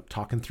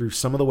talking through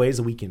some of the ways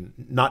that we can,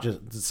 not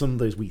just some of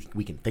those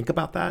we can think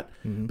about that,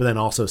 but then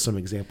also some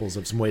examples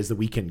of some ways that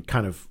we can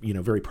kind of,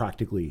 very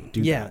practically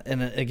do that. Yeah.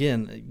 And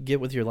again, get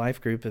with your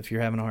life group if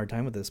you're having a hard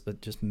time with this,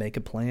 but just make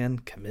a plan,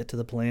 commit to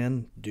the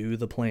plan, do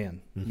the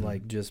plan.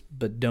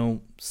 But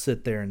don't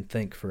sit there and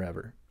think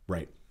forever.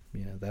 Right.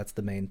 That's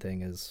the main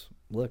thing is,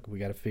 look, we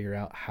got to figure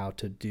out how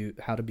to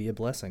be a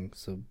blessing.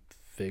 So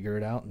figure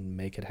it out and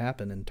make it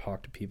happen and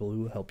talk to people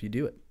who will help you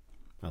do it.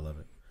 I love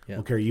it. Yeah.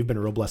 Well, Cary, you've been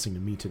a real blessing to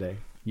me today.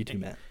 You too,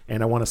 Matt.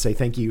 And I want to say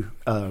thank you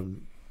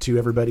to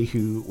everybody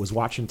who was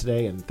watching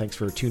today, and thanks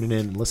for tuning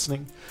in and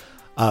listening.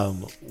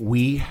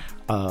 We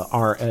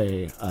are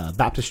a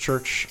Baptist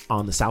church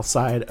on the south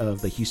side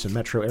of the Houston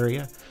metro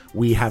area.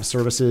 We have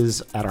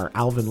services at our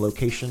Alvin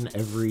location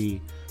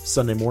every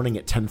Sunday morning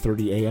at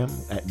 10:30 a.m.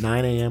 At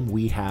 9 a.m.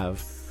 we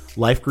have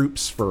life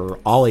groups for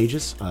all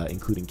ages,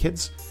 including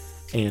kids.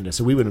 And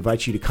so we would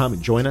invite you to come and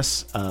join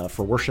us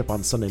for worship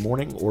on Sunday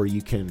morning, or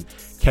you can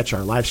catch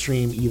our live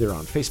stream either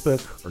on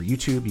Facebook or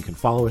YouTube. You can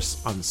follow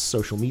us on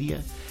social media.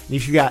 And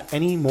if you got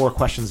any more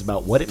questions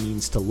about what it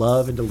means to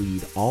love and to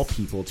lead all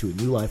people to a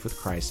new life with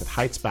Christ at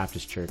Heights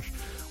Baptist Church,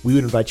 we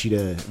would invite you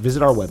to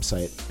visit our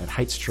website at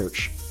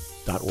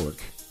heightschurch.org.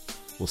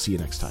 We'll see you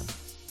next time.